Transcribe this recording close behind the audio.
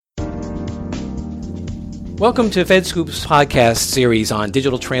Welcome to FedScoop's podcast series on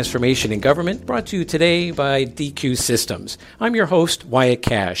digital transformation in government, brought to you today by DQ Systems. I'm your host, Wyatt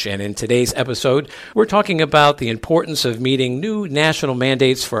Cash, and in today's episode, we're talking about the importance of meeting new national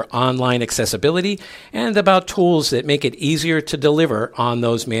mandates for online accessibility and about tools that make it easier to deliver on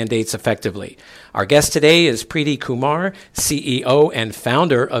those mandates effectively. Our guest today is Preeti Kumar, CEO and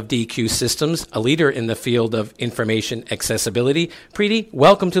founder of DQ Systems, a leader in the field of information accessibility. Preeti,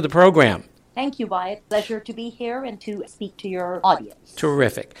 welcome to the program. Thank you, Wyatt. Pleasure to be here and to speak to your audience.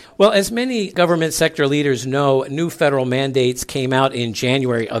 Terrific. Well, as many government sector leaders know, new federal mandates came out in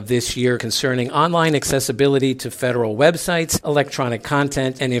January of this year concerning online accessibility to federal websites, electronic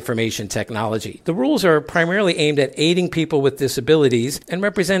content, and information technology. The rules are primarily aimed at aiding people with disabilities and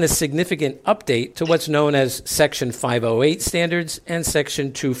represent a significant update to what's known as Section 508 standards and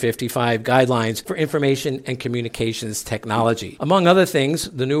Section 255 guidelines for information and communications technology. Among other things,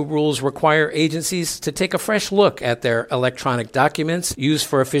 the new rules require agencies to take a fresh look at their electronic documents used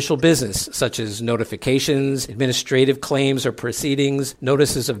for official business, such as notifications, administrative claims or proceedings,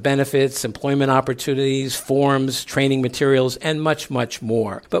 notices of benefits, employment opportunities, forms, training materials, and much, much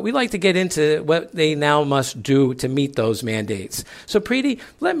more. But we like to get into what they now must do to meet those mandates. So, Preeti,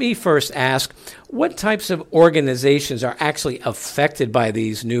 let me first ask, what types of organizations are actually affected by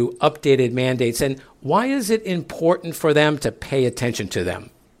these new updated mandates, and why is it important for them to pay attention to them?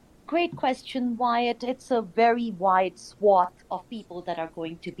 Great question, Wyatt. It's a very wide swath of people that are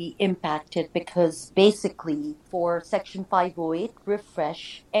going to be impacted because basically for Section 508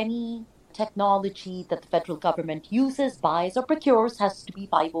 refresh, any technology that the federal government uses, buys, or procures has to be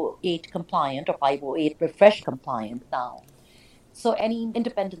 508 compliant or 508 refresh compliant now. So any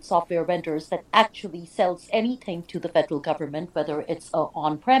independent software vendors that actually sells anything to the federal government, whether it's an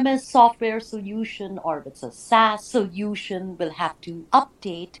on-premise software solution or if it's a SaaS solution, will have to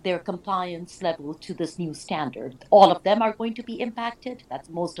update their compliance level to this new standard. All of them are going to be impacted. That's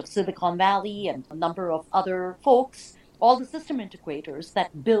most of Silicon Valley and a number of other folks. All the system integrators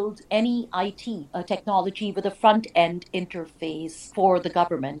that build any IT technology with a front-end interface for the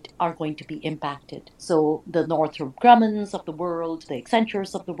government are going to be impacted. So the Northrop Grummans of the world, the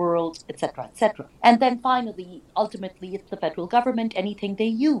Accentures of the world, etc., etc. And then finally, ultimately, it's the federal government. Anything they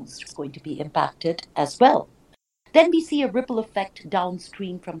use is going to be impacted as well. Then we see a ripple effect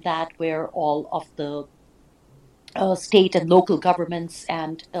downstream from that where all of the state and local governments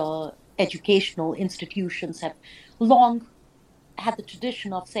and educational institutions have long had the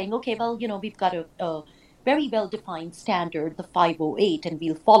tradition of saying, okay, well, we've got a very well-defined standard, the 508, and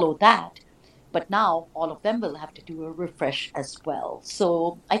we'll follow that. But now all of them will have to do a refresh as well.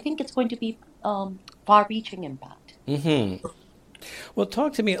 So I think it's going to be far-reaching impact. Mm-hmm. Well,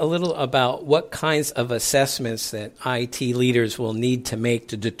 talk to me a little about what kinds of assessments that IT leaders will need to make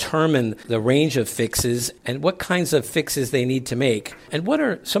to determine the range of fixes and what kinds of fixes they need to make. And what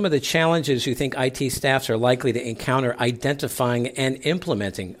are some of the challenges you think IT staffs are likely to encounter identifying and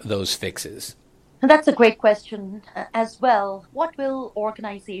implementing those fixes? That's a great question as well. What will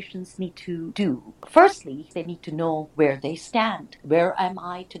organizations need to do? Firstly, they need to know where they stand. Where am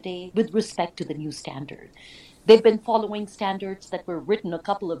I today with respect to the new standard? They've been following standards that were written a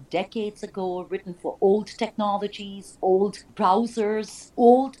couple of decades ago, written for old technologies, old browsers,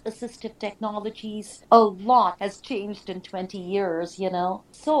 old assistive technologies. A lot has changed in 20 years,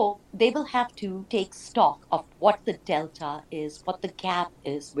 So they will have to take stock of what the delta is, what the gap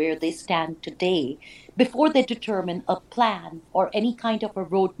is, where they stand today, before they determine a plan or any kind of a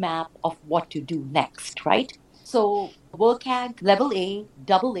roadmap of what to do next, right? So WCAG Level A,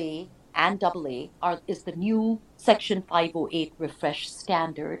 AA, and AA is the new Section 508 refresh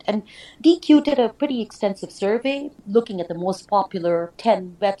standard. And DQ did a pretty extensive survey looking at the most popular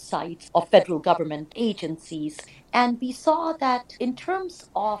 10 websites of federal government agencies. And we saw that in terms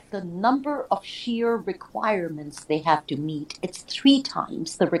of the number of sheer requirements they have to meet, it's 3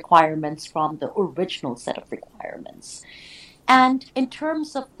 times the requirements from the original set of requirements. And in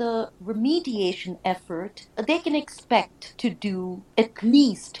terms of the remediation effort, they can expect to do at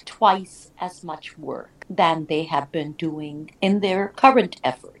least twice as much work than they have been doing in their current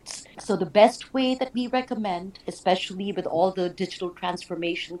efforts. So the best way that we recommend, especially with all the digital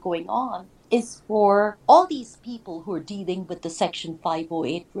transformation going on, is for all these people who are dealing with the Section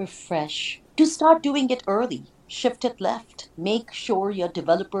 508 refresh to start doing it early. Shift it left. Make sure your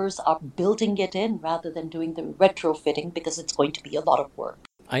developers are building it in rather than doing the retrofitting because it's going to be a lot of work.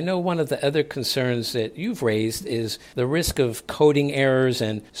 I know one of the other concerns that you've raised is the risk of coding errors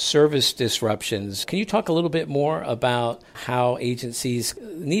and service disruptions. Can you talk a little bit more about how agencies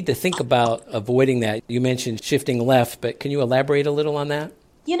need to think about avoiding that? You mentioned shifting left, but can you elaborate a little on that?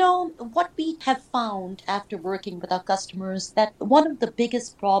 What we have found after working with our customers, that one of the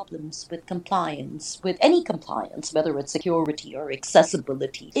biggest problems with compliance, with any compliance, whether it's security or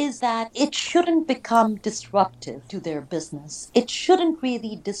accessibility, is that it shouldn't become disruptive to their business. It shouldn't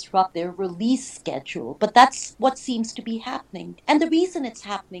really disrupt their release schedule, but that's what seems to be happening. And the reason it's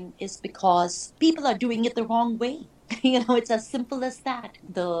happening is because people are doing it the wrong way. It's as simple as that.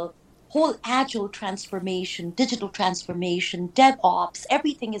 The whole agile transformation, digital transformation, DevOps,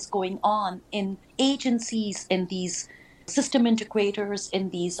 everything is going on in agencies, in these system integrators, in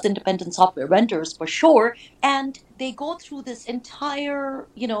these independent software vendors for sure. And they go through this entire,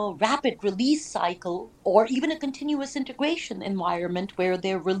 rapid release cycle, or even a continuous integration environment where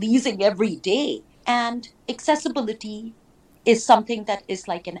they're releasing every day. And accessibility is something that is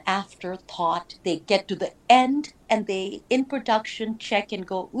like an afterthought. They get to the end and they, in production, check and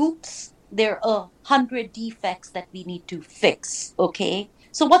go, oops, there are 100 defects that we need to fix. Okay.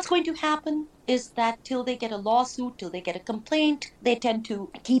 So what's going to happen is that till they get a lawsuit, till they get a complaint, they tend to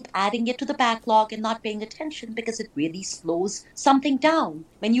keep adding it to the backlog and not paying attention because it really slows something down.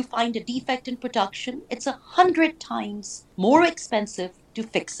 When you find a defect in production, it's 100 times more expensive to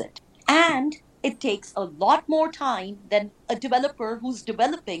fix it. And it takes a lot more time than a developer who's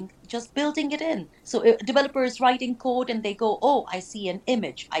developing, just building it in. So a developer is writing code and they go, oh, I see an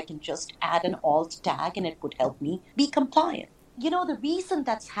image. I can just add an alt tag and it would help me be compliant. The reason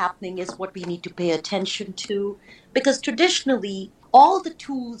that's happening is what we need to pay attention to, because traditionally, all the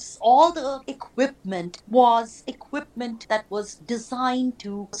tools, all the equipment was equipment that was designed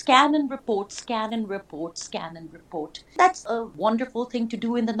to scan and report, scan and report, scan and report. That's a wonderful thing to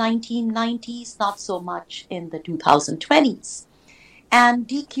do in the 1990s, not so much in the 2020s. And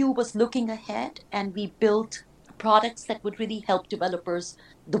DQ was looking ahead, and we built products that would really help developers,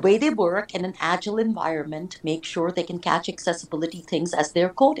 the way they work in an agile environment, make sure they can catch accessibility things as they're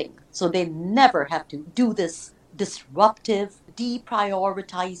coding. So they never have to do this disruptive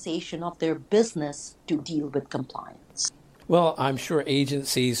deprioritization of their business to deal with compliance. Well, I'm sure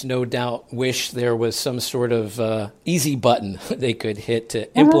agencies no doubt wish there was some sort of easy button they could hit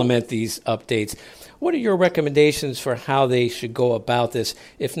to implement these updates. What are your recommendations for how they should go about this,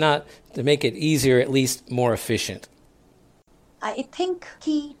 if not to make it easier, at least more efficient? I think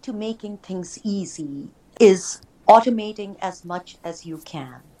key to making things easy is automating as much as you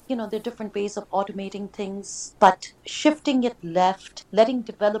can. There are different ways of automating things, but shifting it left, letting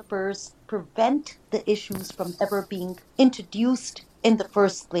developers prevent the issues from ever being introduced in the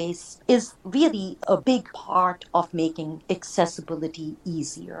first place is really a big part of making accessibility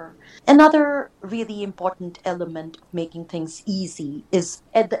easier. Another really important element of making things easy is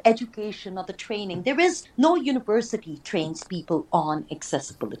the education or the training. There is no university trains people on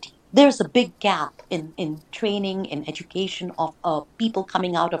accessibility. There's a big gap in training, in education of people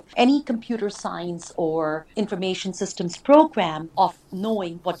coming out of any computer science or information systems program of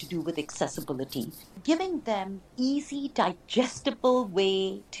knowing what to do with accessibility. Giving them easy, digestible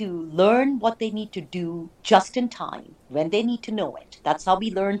way to learn what they need to do just in time when they need to know it. That's how we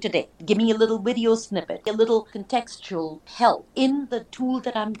learn today. Give me a little video snippet, a little contextual help in the tool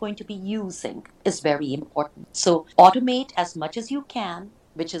that I'm going to be using is very important. So automate as much as you can,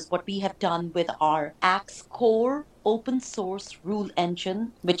 which is what we have done with our Axe Core open source rule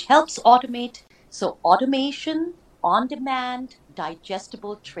engine, which helps automate. So automation, on-demand,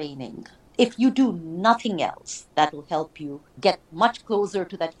 digestible training. If you do nothing else, that will help you get much closer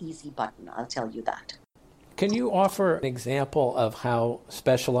to that easy button. I'll tell you that. Can you offer an example of how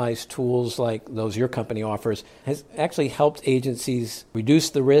specialized tools like those your company offers has actually helped agencies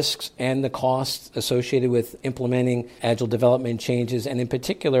reduce the risks and the costs associated with implementing agile development changes, and in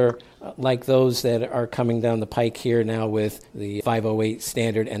particular, like those that are coming down the pike here now with the 508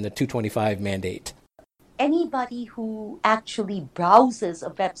 standard and the 225 mandate? Anybody who actually browses a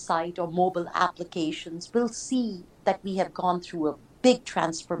website or mobile applications will see that we have gone through a big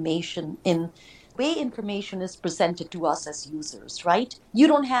transformation in way information is presented to us as users, right? You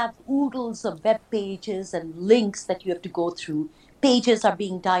don't have oodles of web pages and links that you have to go through. Pages are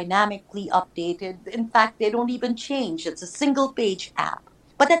being dynamically updated. In fact, they don't even change. It's a single page app.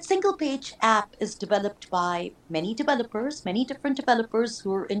 But that single page app is developed by many developers, many different developers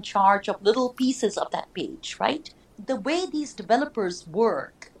who are in charge of little pieces of that page, right? The way these developers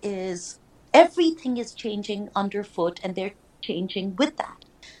work is everything is changing underfoot and they're changing with that.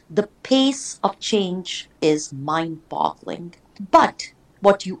 The pace of change is mind-boggling. But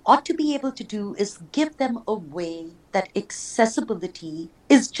What you ought to be able to do is give them a way that accessibility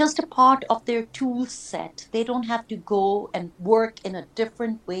is just a part of their tool set. They don't have to go and work in a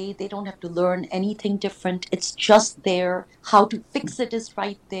different way. They don't have to learn anything different. It's just there. How to fix it is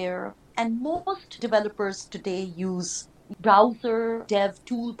right there. And most developers today use browser dev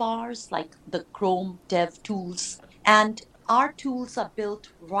toolbars like the Chrome dev tools. And our tools are built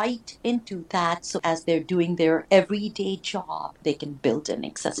right into that, so as they're doing their everyday job, they can build in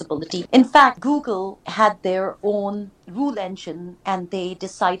accessibility. In fact, Google had their own rule engine, and they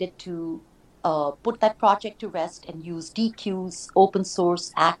decided to put that project to rest and use DQ's open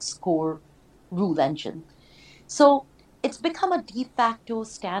source Axe Core rule engine. So it's become a de facto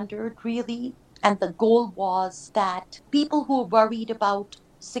standard, really. And the goal was that people who are worried about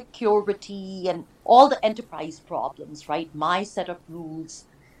security and all the enterprise problems, right? My set of rules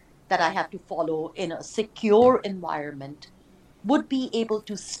that I have to follow in a secure environment would be able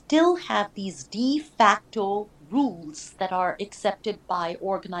to still have these de facto rules that are accepted by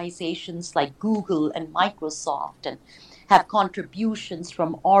organizations like Google and Microsoft and have contributions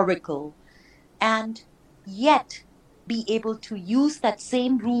from Oracle, and yet be able to use that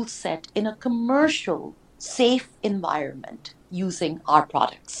same rule set in a commercial, safe environment using our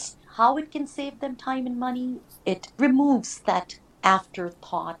products. How it can save them time and money? It removes that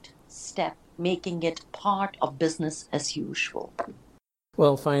afterthought step, making it part of business as usual.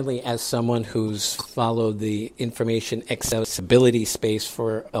 Well, finally, as someone who's followed the information accessibility space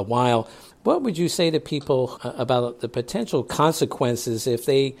for a while, what would you say to people about the potential consequences if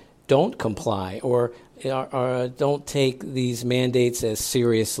they don't comply or don't take these mandates as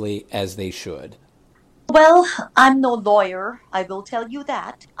seriously as they should? Well, I'm no lawyer, I will tell you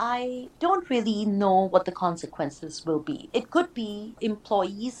that. I don't really know what the consequences will be. It could be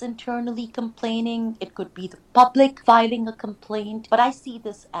employees internally complaining. It could be the public filing a complaint. But I see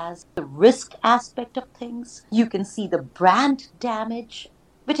this as the risk aspect of things. You can see the brand damage,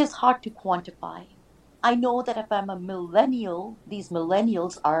 which is hard to quantify. I know that if I'm a millennial, these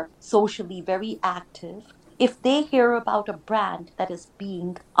millennials are socially very active. If they hear about a brand that is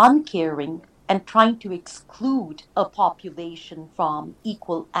being uncaring and trying to exclude a population from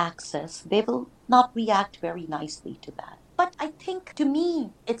equal access, they will not react very nicely to that. But I think, to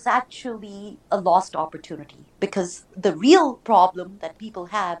me, it's actually a lost opportunity, because the real problem that people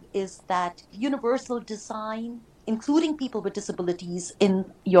have is that universal design, including people with disabilities in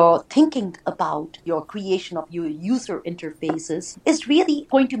your thinking about your creation of your user interfaces, is really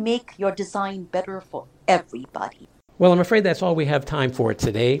going to make your design better for everybody. Well, I'm afraid that's all we have time for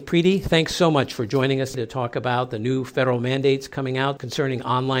today. Preeti, thanks so much for joining us to talk about the new federal mandates coming out concerning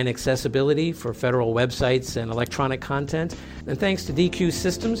online accessibility for federal websites and electronic content. And thanks to DQ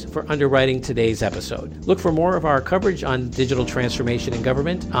Systems for underwriting today's episode. Look for more of our coverage on digital transformation in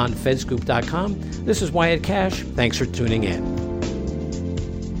government on fedscoop.com. This is Wyatt Cash. Thanks for tuning in.